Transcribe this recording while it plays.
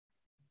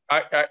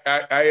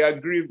I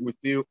agree with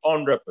you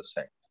 100%.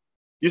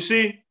 You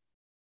see,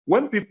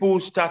 when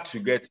people start to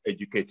get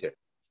educated,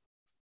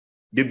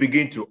 they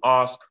begin to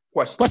ask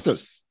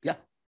questions. Yeah.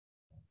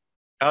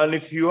 And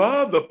if you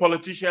have the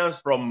politicians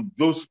from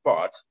those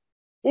parts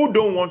who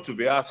don't want to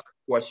be asked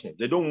questions,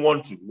 they don't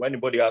want to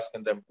anybody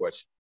asking them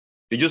questions.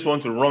 They just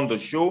want to run the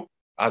show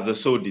as the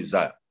so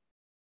desire.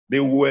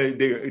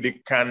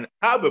 They can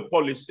have a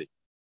policy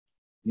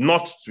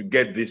not to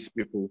get these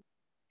people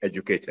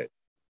educated.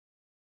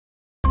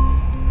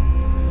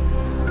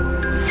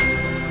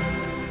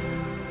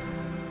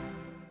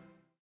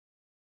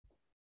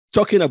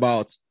 Talking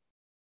about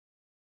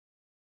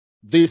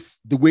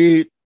this, the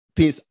way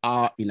things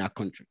are in our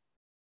country.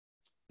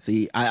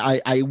 See,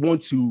 I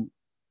want to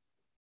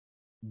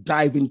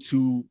dive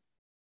into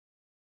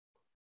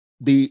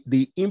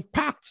the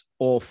impact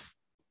of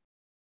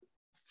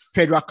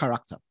federal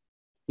character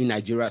in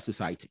Nigeria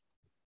society.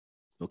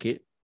 Okay.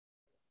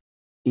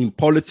 In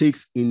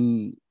politics,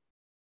 in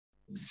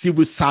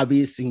civil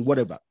service, in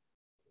whatever.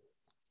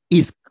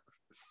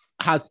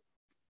 Has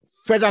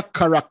federal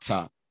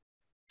character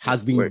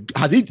has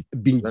it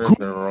been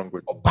good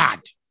or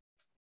bad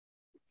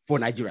for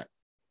Nigeria?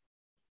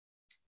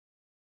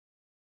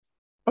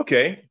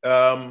 Okay.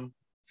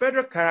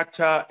 Federal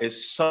character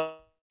is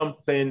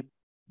something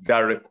that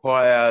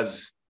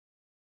requires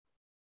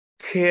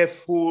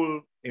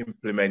careful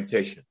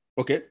implementation.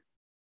 Okay.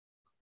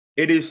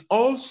 It is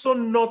also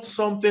not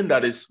something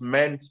that is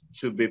meant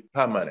to be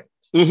permanent,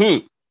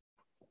 in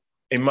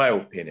my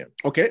opinion.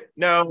 Okay.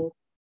 Now,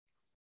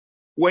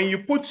 when you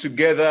put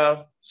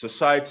together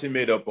society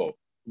made up of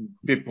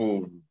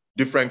people,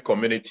 different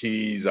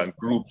communities and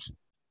groups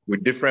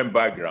with different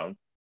backgrounds,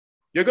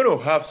 you're going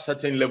to have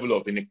certain level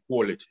of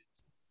inequality.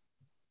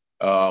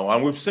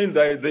 And we've seen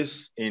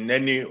this in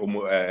any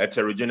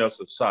heterogeneous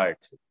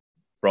society,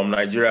 from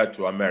Nigeria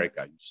to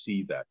America, you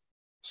see that.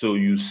 So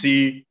you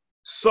see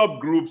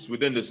subgroups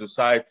within the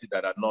society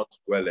that are not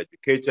well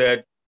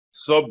educated,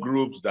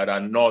 subgroups that are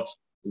not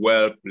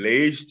well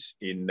placed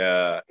in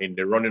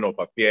the running of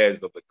affairs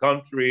of the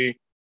country.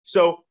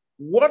 So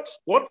what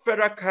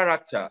federal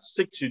character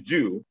seeks to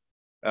do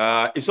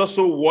is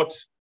also what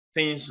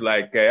things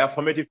like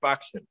affirmative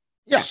action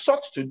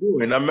sought to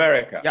do in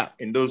America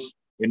in those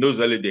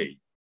early days,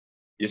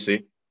 you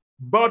see.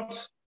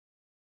 But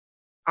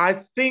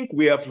I think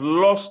we have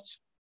lost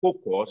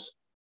focus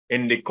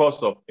in the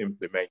course of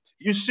implementing.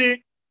 You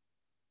see,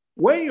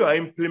 when you are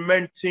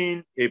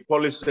implementing a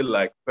policy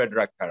like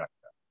federal character,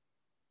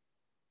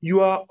 you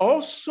are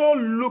also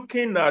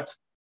looking at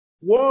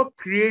what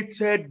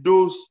created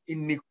those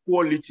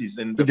inequalities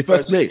in the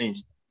first place.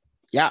 Instance.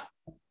 Yeah.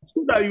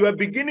 So that you are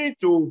beginning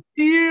to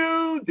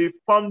heal the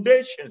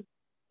foundation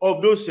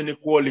of those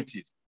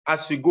inequalities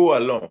as you go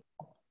along.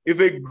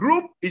 If a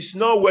group is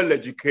not well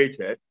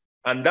educated,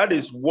 and that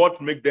is what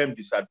makes them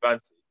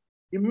disadvantaged,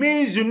 it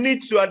means you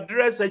need to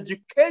address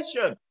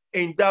education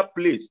in that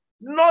place,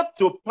 not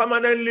to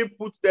permanently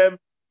put them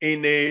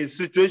in a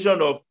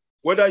situation of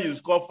whether you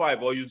score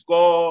 5 or you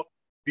score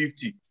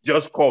 50,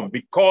 just come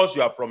because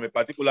you are from a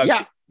particular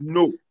group.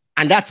 No.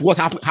 And that's what's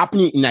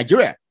happening in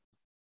Nigeria.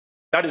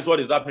 That is what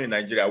is happening in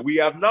Nigeria. We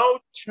have now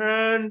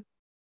turned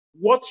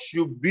what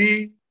should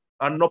be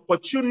an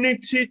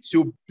opportunity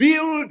to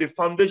build the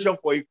foundation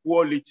for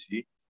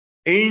equality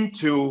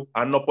into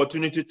an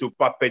opportunity to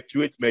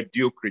perpetuate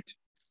mediocrity.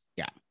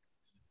 Yeah.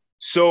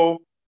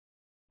 So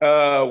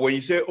when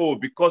you say, oh,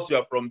 because you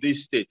are from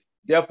this state,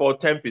 therefore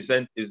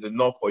 10% is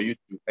enough for you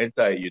to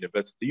enter a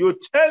university, you're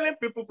telling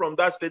people from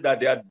that state that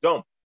they are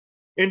dumb.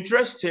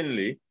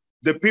 Interestingly,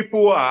 the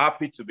people are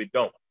happy to be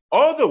dumb.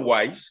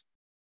 Otherwise,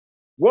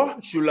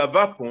 what should have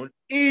happened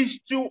is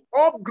to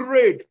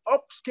upgrade,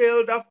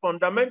 upscale that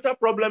fundamental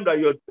problem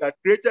that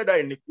created that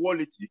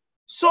inequality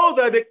so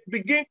that they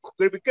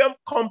become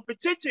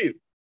competitive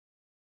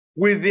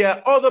with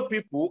their other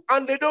people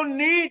and they don't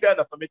need that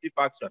affirmative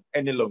action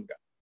any longer.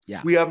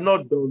 Yeah. We have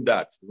not done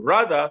that.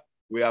 Rather,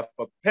 we have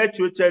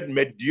perpetuated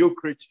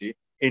mediocrity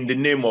in the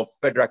name of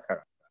federal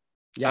character.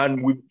 Yeah.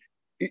 And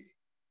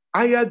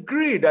I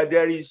agree that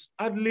there is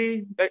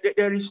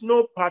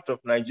no part of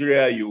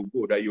Nigeria you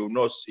go that you will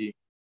not see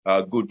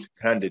a good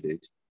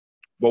candidate.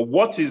 But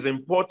what is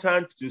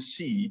important to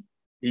see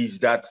is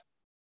that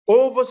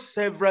over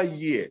several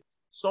years,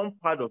 some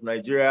part of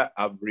Nigeria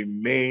have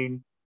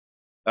remained,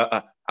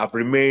 I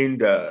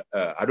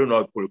don't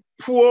know,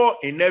 poor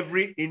in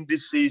every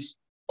indices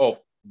of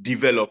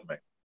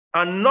development.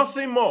 And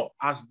nothing more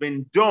has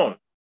been done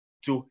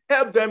to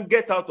help them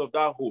get out of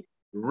that hole.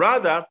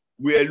 Rather,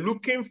 we are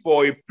looking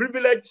for a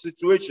privileged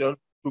situation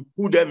to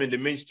put them in the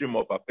mainstream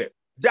of affairs.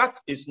 That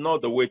is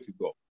not the way to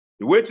go.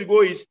 The way to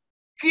go is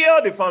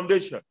clear the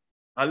foundation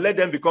and let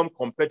them become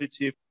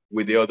competitive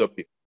with the other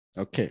people.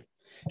 Okay.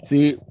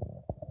 See,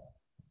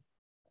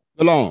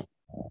 Gbolahon,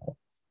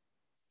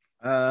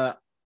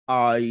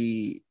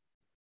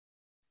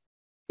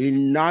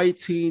 in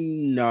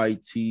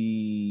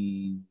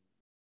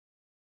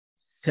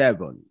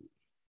 1997,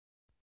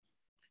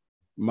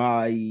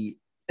 my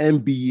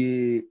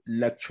MBA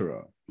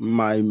lecturer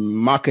my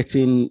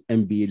marketing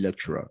MBA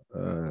lecturer.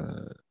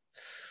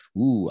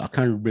 I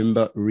can't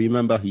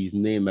remember his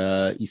name.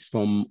 He's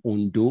from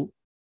Ondo.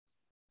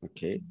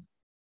 Okay.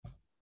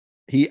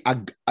 He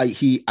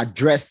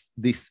addressed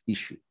this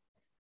issue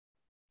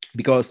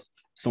because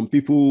some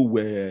people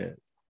were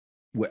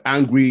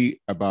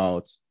angry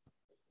about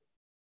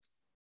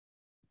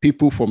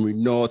people from the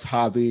north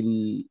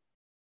having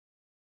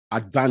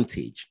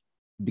advantage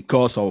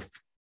because of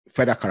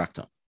federal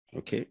character.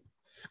 Okay.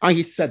 And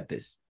he said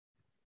this.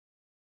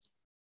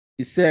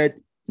 He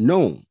said,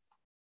 no,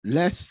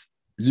 let's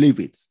leave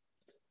it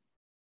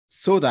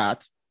so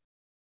that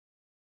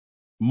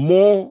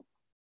more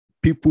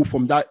people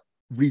from that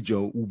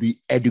region will be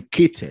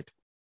educated.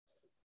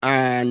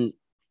 And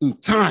in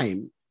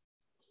time,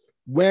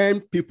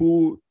 when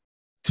people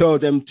tell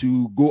them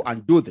to go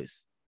and do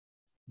this,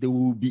 they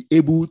will be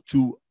able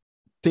to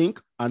think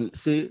and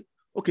say,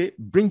 okay,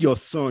 bring your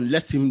son,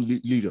 let him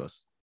lead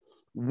us.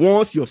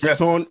 Once your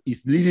son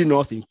is leading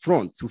us in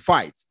front to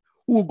fight,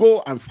 we'll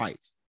go and fight.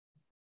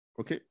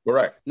 Okay.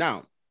 Correct.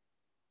 Now,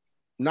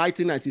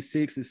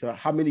 1996 is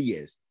how many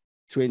years?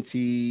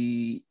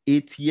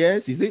 28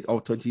 years, is it?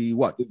 Or 20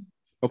 what?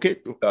 Okay,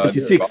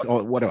 26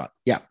 or whatever.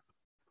 Yeah.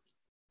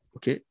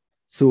 Okay.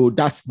 So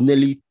that's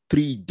nearly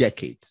 3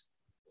 decades.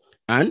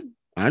 And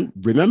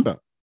remember,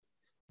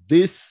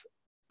 this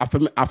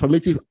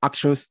affirmative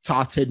action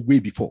started way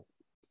before.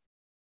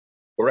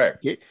 Correct.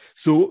 Okay.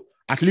 So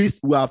at least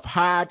we have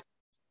had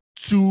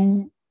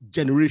 2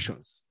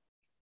 generations.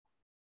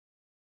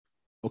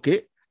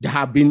 Okay. They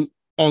have been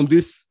on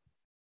this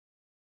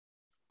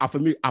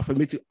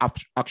affirmative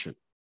action.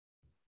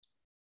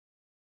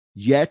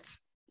 Yet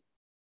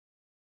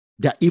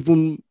they're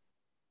even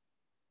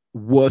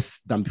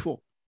worse than before.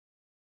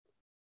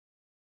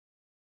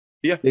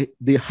 Yeah.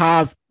 They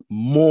have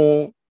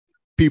more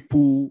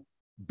people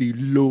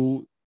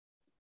below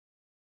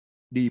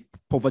the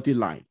poverty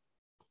line.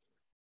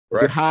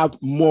 Right. They have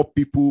more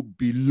people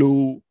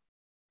below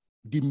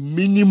the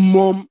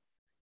minimum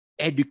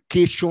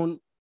education.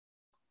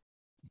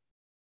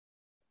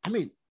 I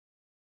mean,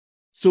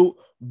 so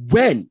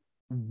when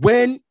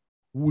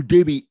would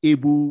they be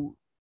able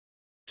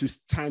to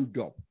stand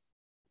up?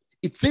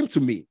 It seems to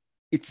me,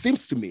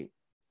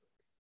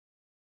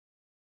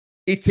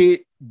 it's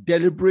a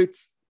deliberate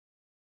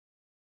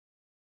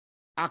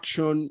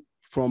action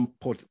from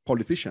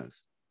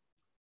politicians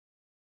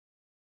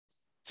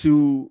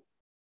to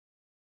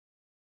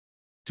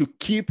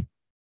keep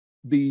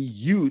the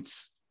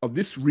youths of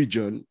this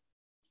region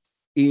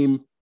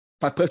in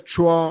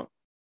perpetual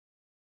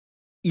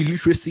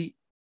illiteracy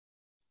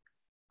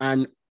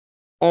and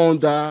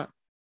under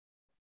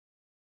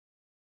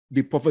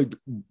the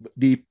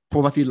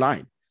poverty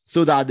line,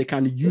 so that they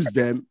can use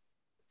them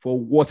for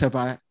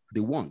whatever they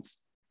want.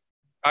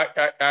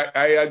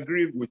 I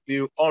agree with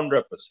you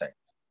 100%.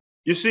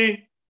 You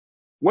see,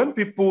 when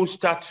people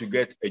start to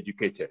get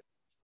educated,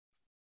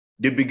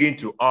 they begin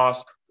to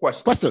ask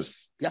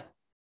questions. Yeah.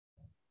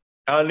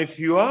 And if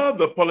you have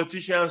the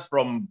politicians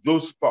from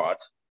those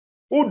parts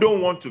who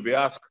don't want to be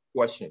asked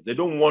questions, they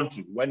don't want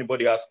to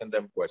anybody asking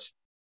them questions.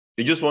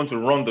 They just want to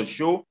run the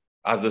show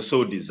as the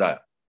so desire.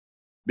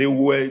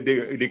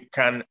 They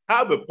can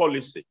have a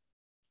policy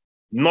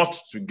not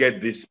to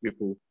get these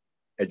people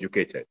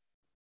educated,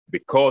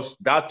 because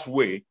that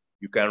way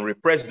you can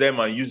repress them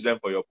and use them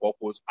for your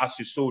purpose as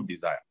you so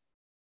desire.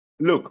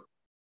 Look,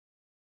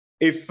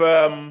 if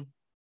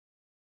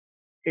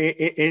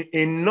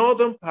in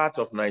northern part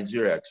of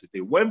Nigeria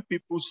today, when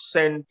people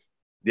send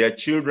their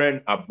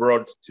children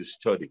abroad to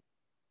study,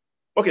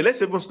 okay,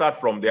 let's even start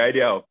from the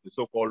idea of the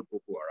so-called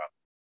Boko Haram.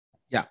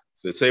 Yeah.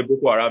 So say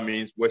Boko Haram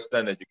means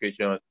Western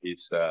education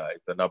is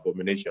an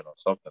abomination or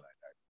something like that.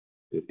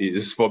 It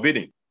is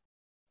forbidden.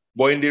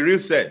 But in the real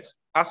sense,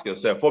 ask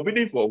yourself,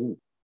 forbidden for who?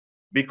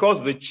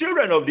 Because the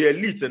children of the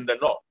elites in the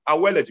north are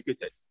well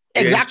educated.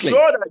 Exactly. They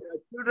ensure that their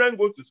children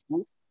go to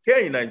school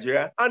here in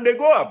Nigeria and they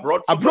go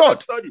abroad for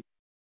study.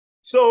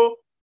 So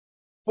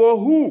for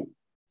who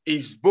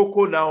is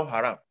Boko now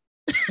haram?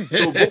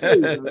 So Boko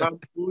is haram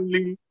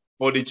only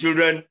for the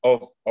children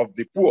of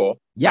the poor,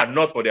 and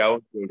not for their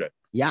own children.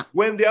 Yeah.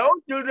 When their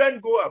own children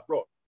go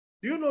abroad,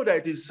 do you know that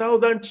it is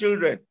southern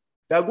children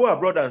that go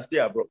abroad and stay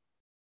abroad?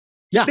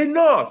 Yeah. The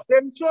north, they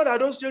ensure that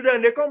those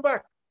children, they come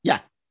back. Yeah.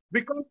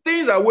 Because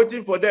things are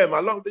waiting for them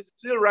along, they're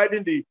still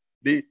riding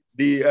the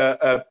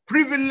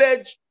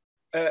privileged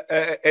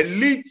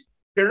elite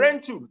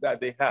parental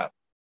that they have.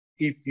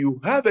 If you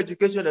have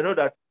education, they know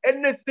that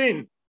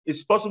anything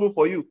is possible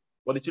for you,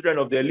 for the children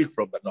of the elite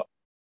from the north.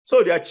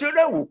 So their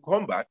children will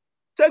come back,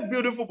 take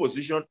beautiful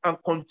position, and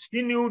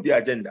continue the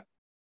agenda.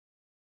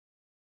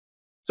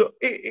 So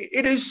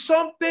it is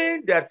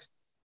something that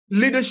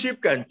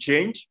leadership can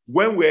change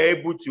when we're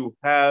able to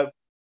have,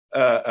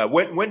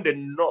 when the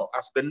north,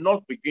 as the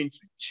north begin to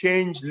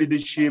change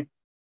leadership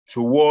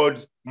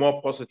towards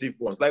more positive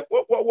ones. Like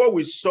what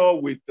we saw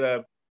with,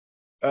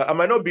 I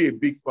might not be a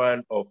big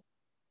fan of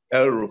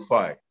El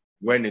Rufai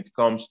when it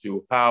comes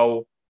to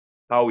how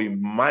he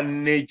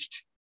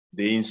managed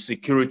the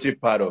insecurity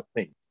part of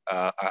things.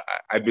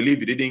 I believe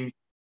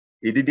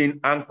he didn't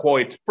anchor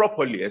it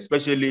properly,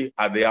 especially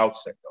at the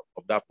outset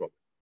of that problem.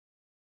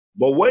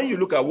 But when you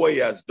look at what he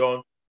has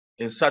done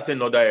in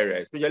certain other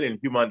areas, especially in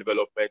human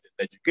development and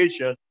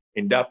education,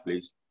 in that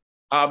place,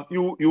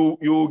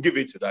 you give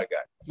it to that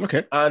guy.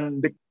 Okay.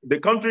 And the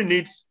country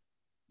needs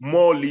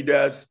more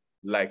leaders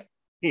like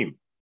him,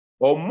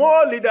 or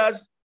more leaders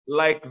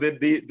like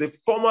the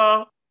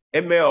former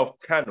Emir of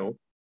Kano,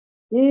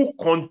 who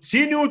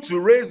continue to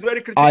raise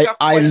very critical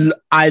questions.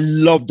 I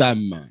love that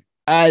man.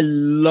 I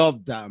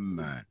love that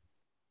man.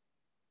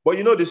 But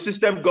you know, the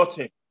system got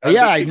him.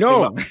 Yeah, I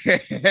know.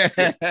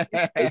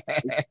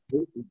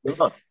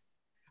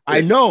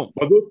 I know.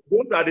 But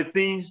those are the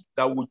things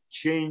that would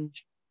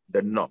change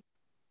the norm.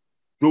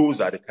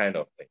 Those are the kind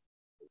of things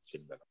that would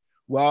change the norm.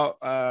 Well,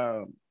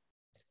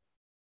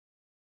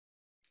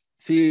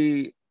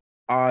 see,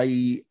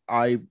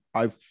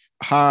 I've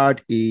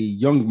had a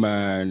young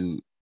man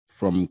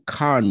from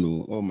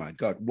Kano. Oh my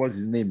God, what's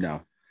his name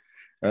now?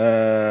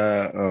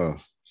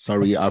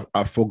 Sorry,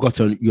 I've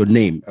forgotten your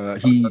name.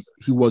 He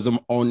was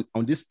on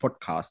this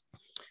podcast,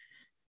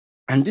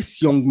 and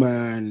this young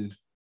man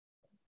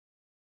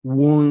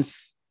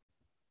wants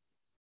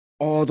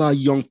other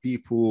young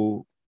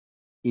people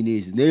in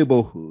his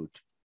neighborhood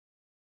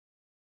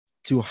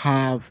to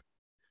have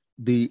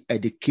the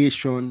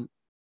education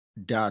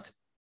that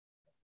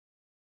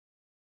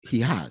he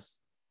has.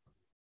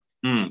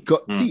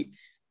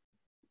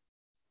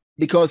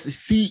 Because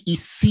he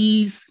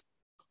sees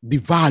the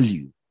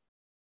value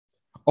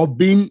of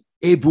being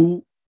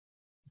able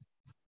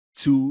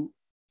to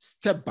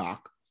step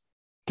back,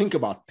 think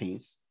about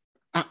things,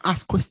 and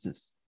ask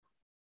questions.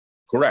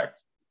 Correct.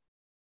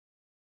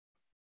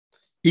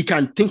 He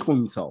can think for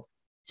himself.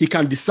 He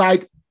can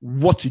decide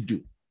what to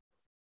do.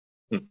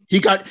 He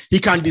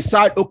can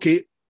decide,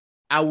 okay,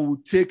 I will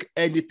take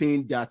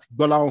anything that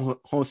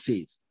Gbolahon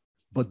says,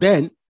 but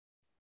then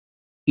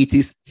it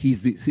is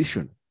his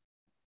decision.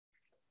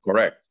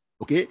 Correct.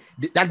 Okay,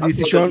 that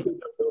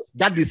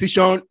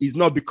decision is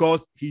not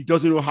because he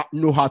doesn't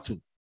know how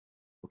to.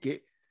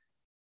 Okay,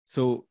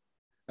 so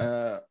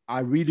I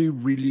really,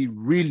 really,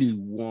 really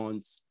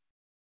want.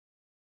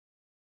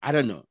 I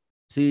don't know.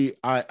 See,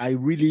 I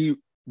really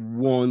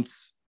want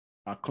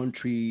our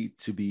country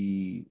to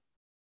be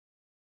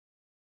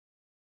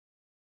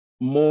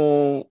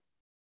more,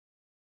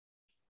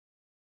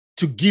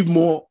 to give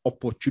more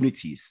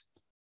opportunities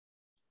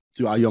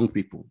to our young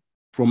people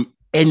from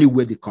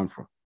anywhere they come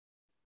from.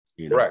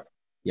 You know? Right.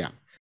 Yeah.